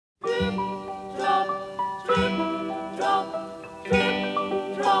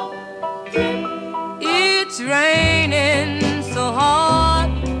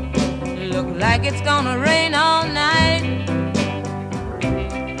it's gonna rain all night.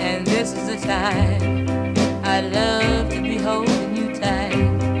 And this is the time I love to be holding you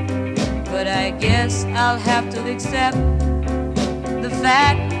tight. But I guess I'll have to accept the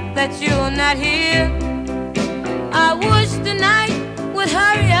fact that you're not here. I wish the night would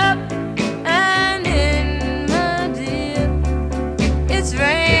hurry up and end, my dear. It's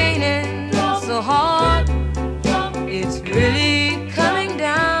raining so hard, it's really coming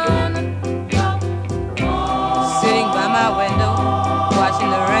down. Sitting by my window,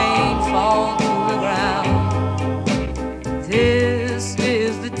 watching the rain fall through the ground. This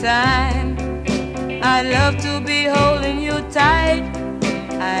is the time I love to be holding you tight.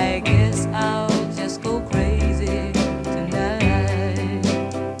 I guess I'll just go crazy tonight.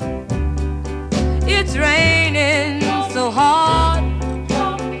 It's raining so hard,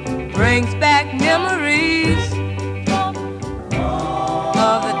 brings back memories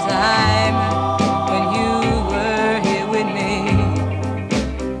of the time when you were here with me,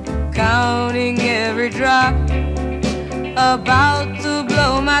 counting every drop about to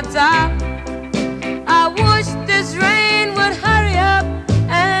blow my top. I wish this rain would hurry up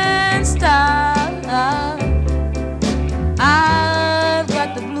and stop. I've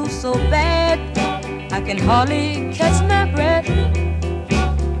got the blues so bad I can hardly catch my breath.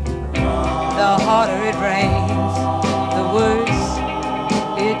 The harder it rains, the worse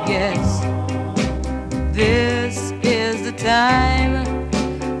it gets. This is the time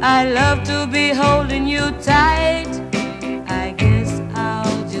I love to be holding you tight. I guess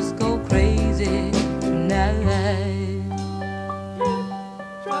I'll just go crazy tonight.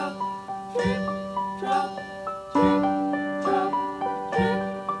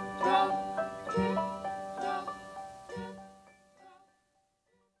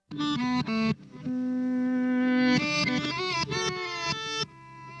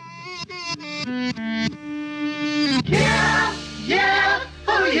 Yeah, yeah,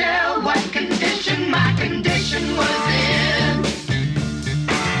 oh yeah, what condition my condition was in.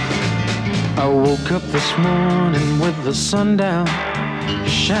 I woke up this morning with the sun down,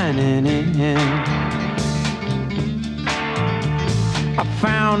 shining in. I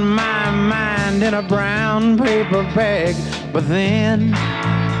found my mind in a brown paper bag, but then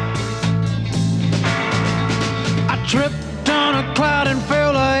I tripped on a cloud and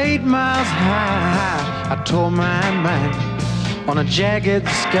fell 8 miles high. I tore my mind on a jagged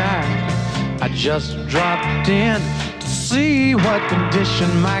sky. I just dropped in to see what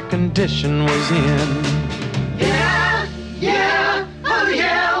condition my condition was in. Yeah, yeah, oh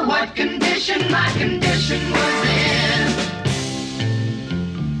yeah, what condition my condition was in.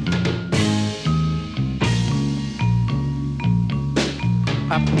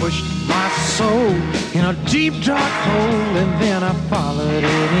 I pushed my soul in a deep dark hole and then I followed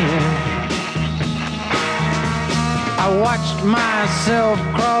it in. I watched myself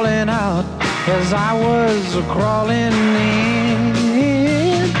crawling out as I was crawling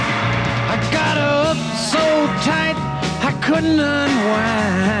in. I got up so tight I couldn't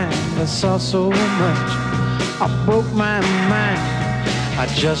unwind. I saw so much, I broke my mind. I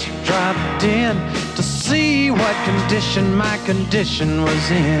just dropped in to see what condition my condition was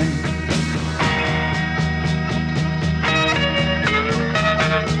in.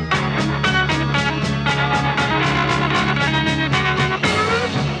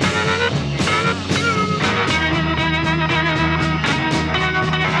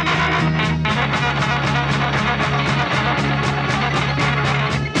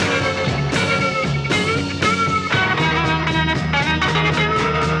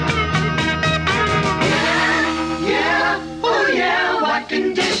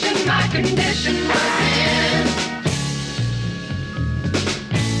 Condition was in.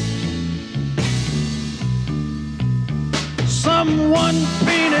 Someone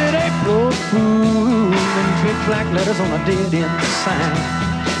painted April Fool in big black letters on a dead-end sign.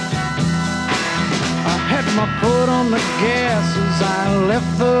 I had my foot on the gas as I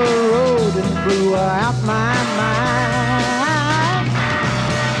left the road and blew out my mind.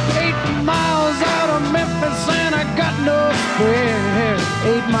 8 miles out of Memphis and I got no spare.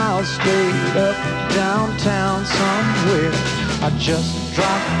 8 miles straight up downtown somewhere. I just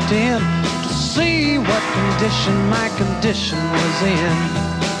dropped in to see what condition my condition was in.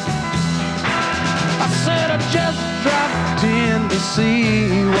 I said I just dropped in to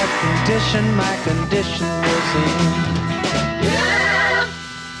see what condition my condition was in. Yeah,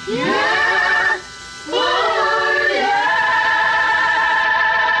 yeah, oh yeah.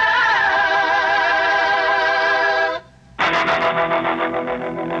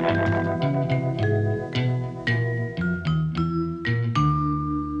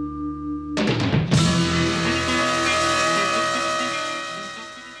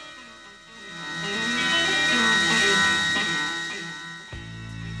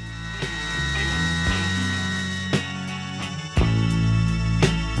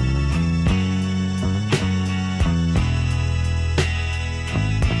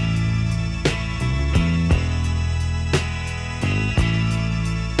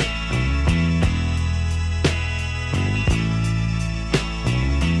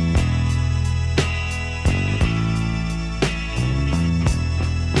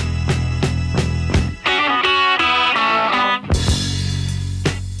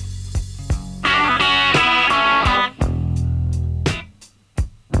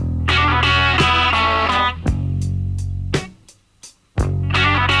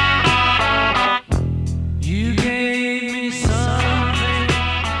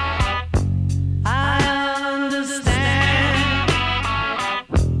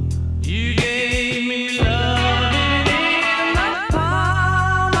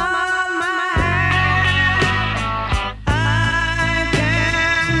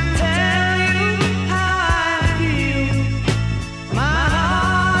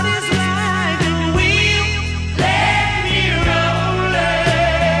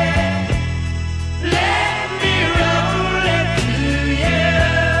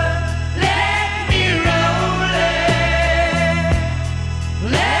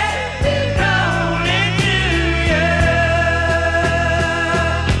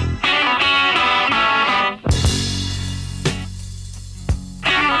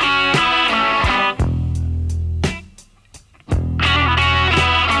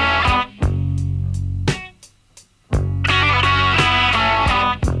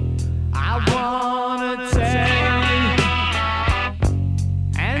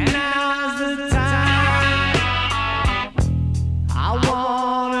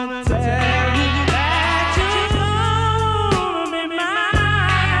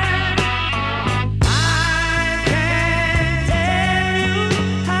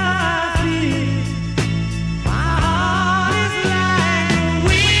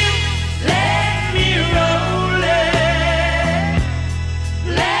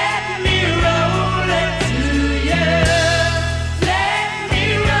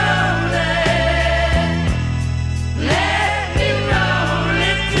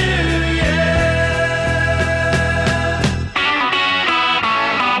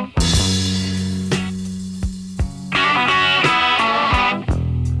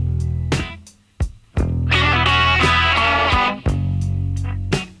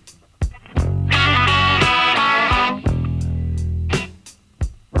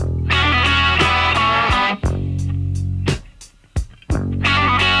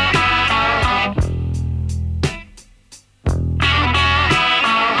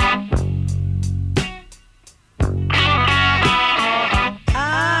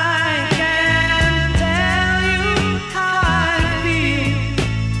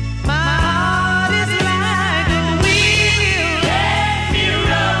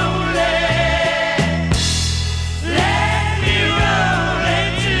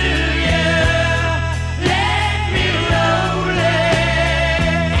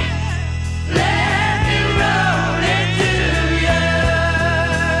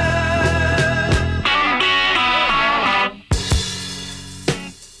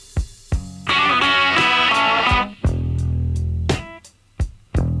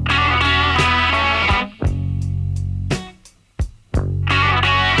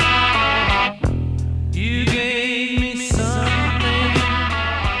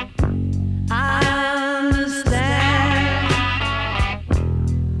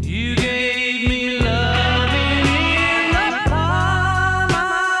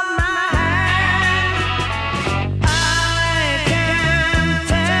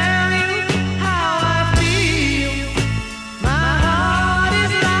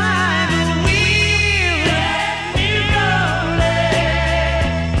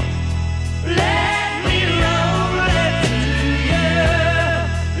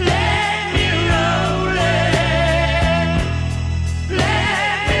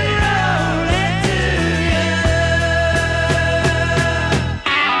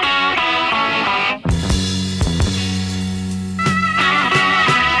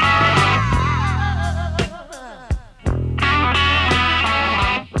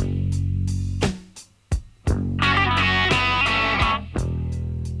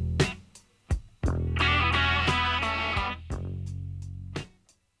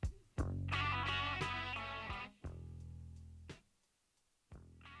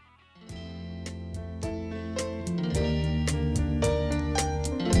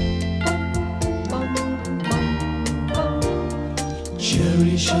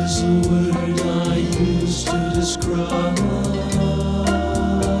 Cherish is the word I use to describe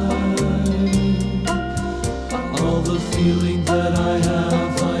all the feeling that I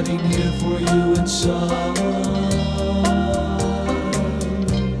have hiding here for you inside.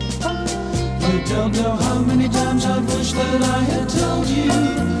 You don't know how many times I've wished that I had told you.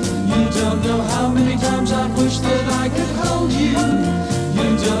 You don't know how many times I've wished that I could hold you.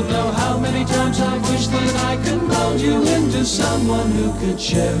 You don't know how many times I've wished that I could mold you into someone who could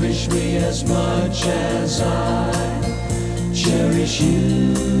cherish me as much as I cherish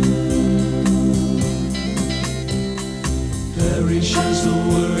you. Perish is the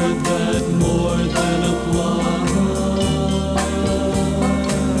word that more than applies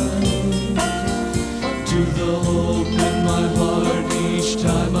to the hope in my heart each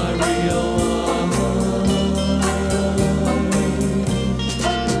time I realize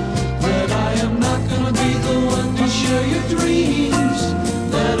that I am not gonna be the one to share your dreams,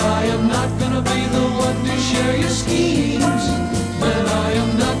 that I am not gonna be the one to share your schemes, that I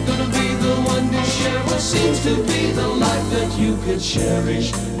am not gonna be the one to share what seems to be the life that you could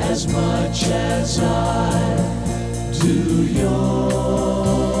cherish as much as I do yours.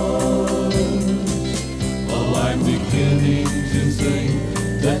 Oh, I'm beginning to think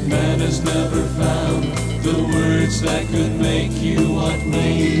that man has never found the words that could make you what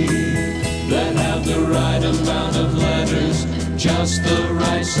me, that have the right amount of letters, just the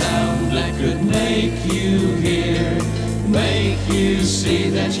right sound that could make you hear, make you see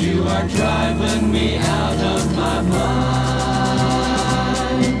that you are driving me out of my mind.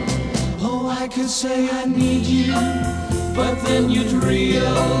 Oh, I could say I need you, but then you'd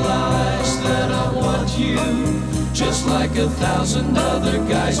realize that I want you, just like 1,000 other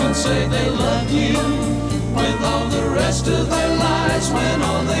guys would say they love you with all the rest of their lives, when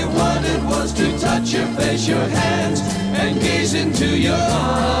all they wanted was to touch your face, your hands, and gaze into your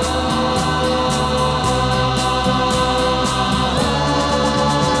eyes.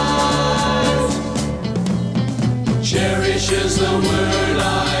 Cherish is the word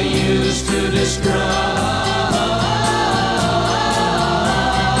I use to describe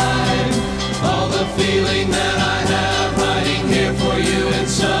all the feeling that I have hiding here for you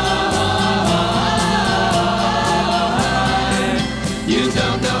inside. You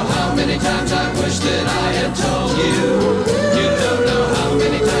don't know how many times I wish that I had told you. You don't know how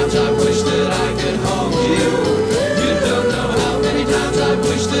many times I wish that I could hold you. You don't know how many times I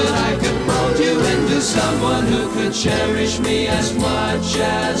wish that I could mold you into someone who could cherish me as much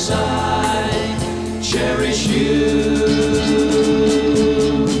as I cherish you.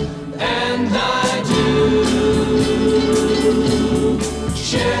 And I do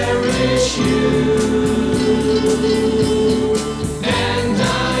cherish you. And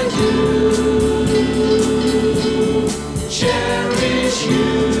I do cherish you.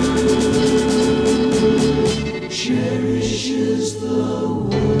 Cherish is the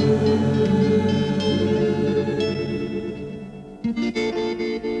word.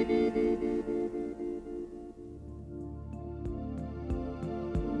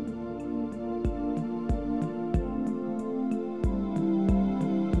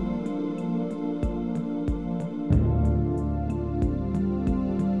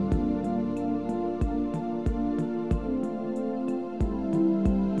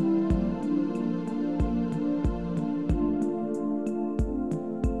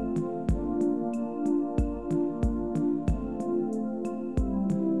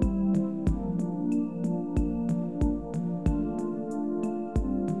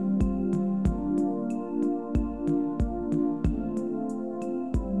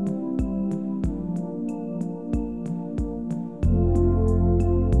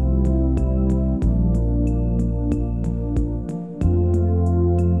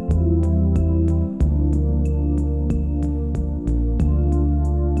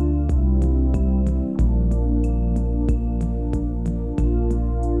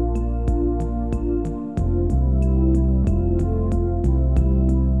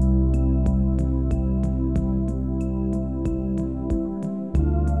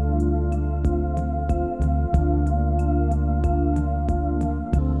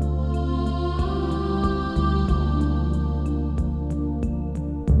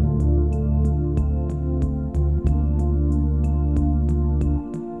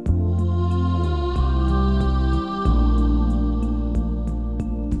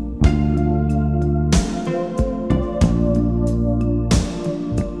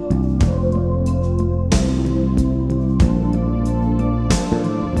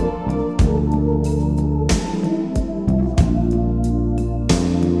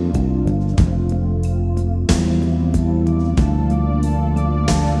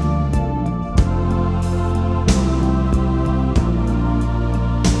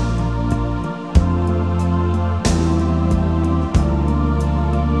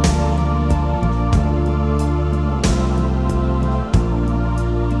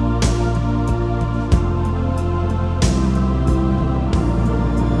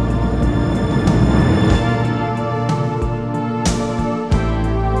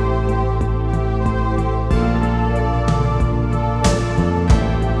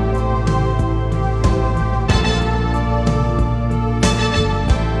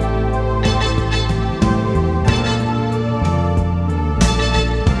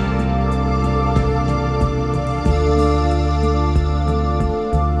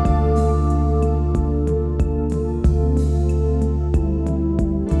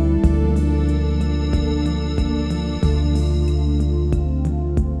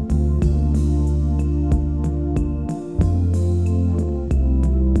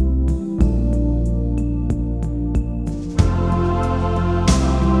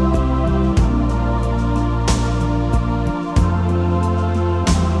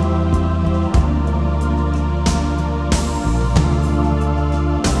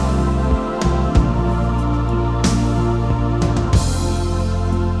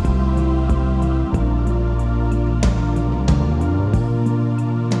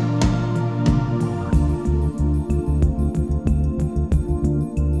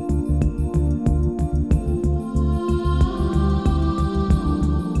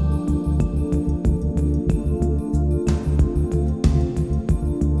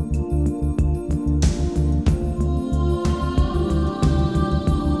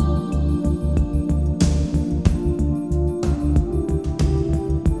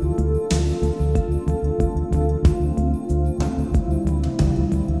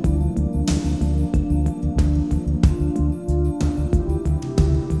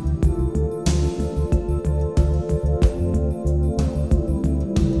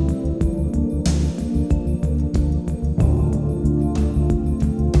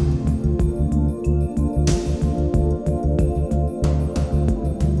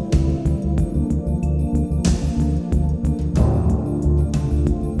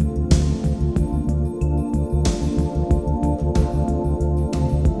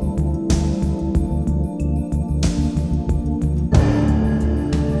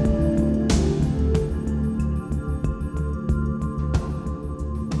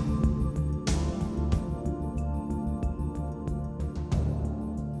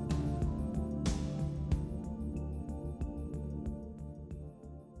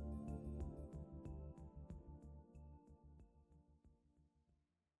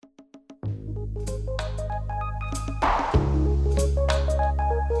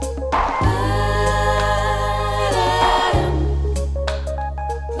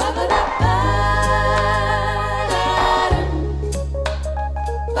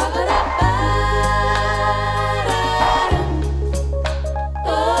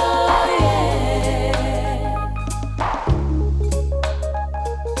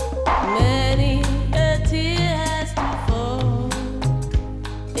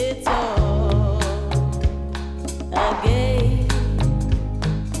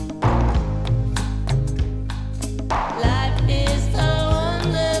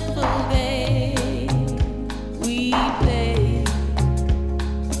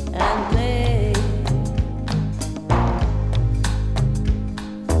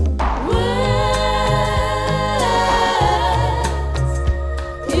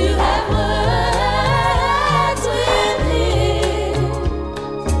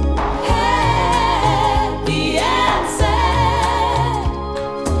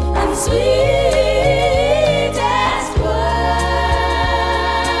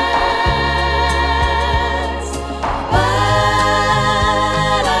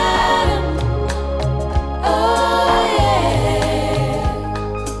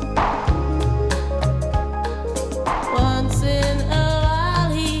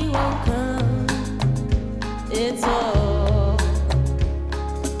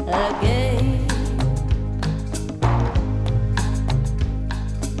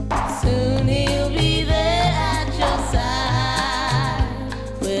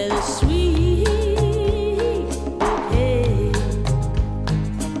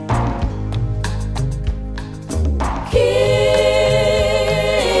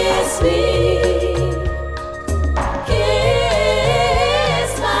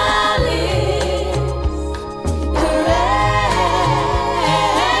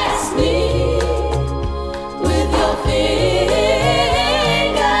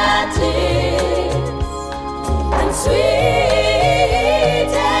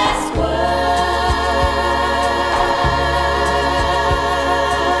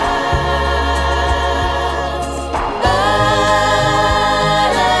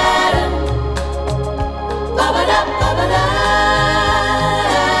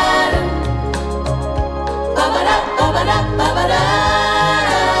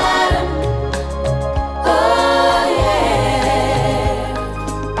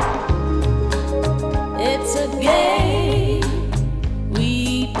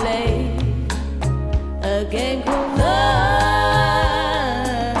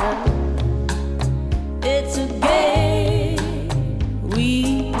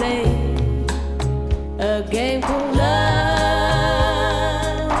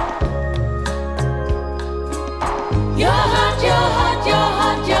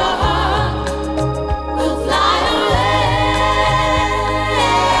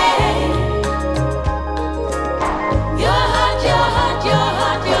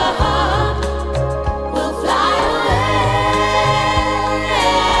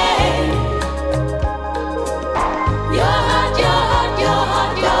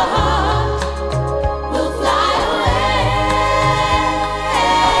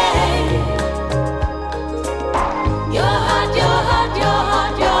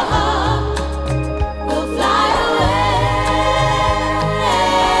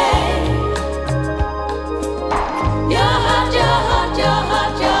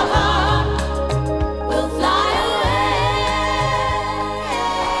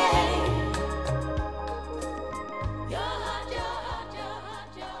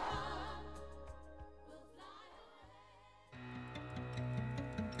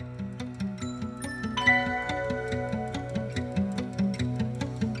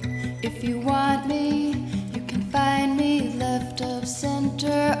 If you want me, you can find me left of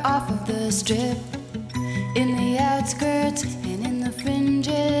center off of the strip, in the outskirts,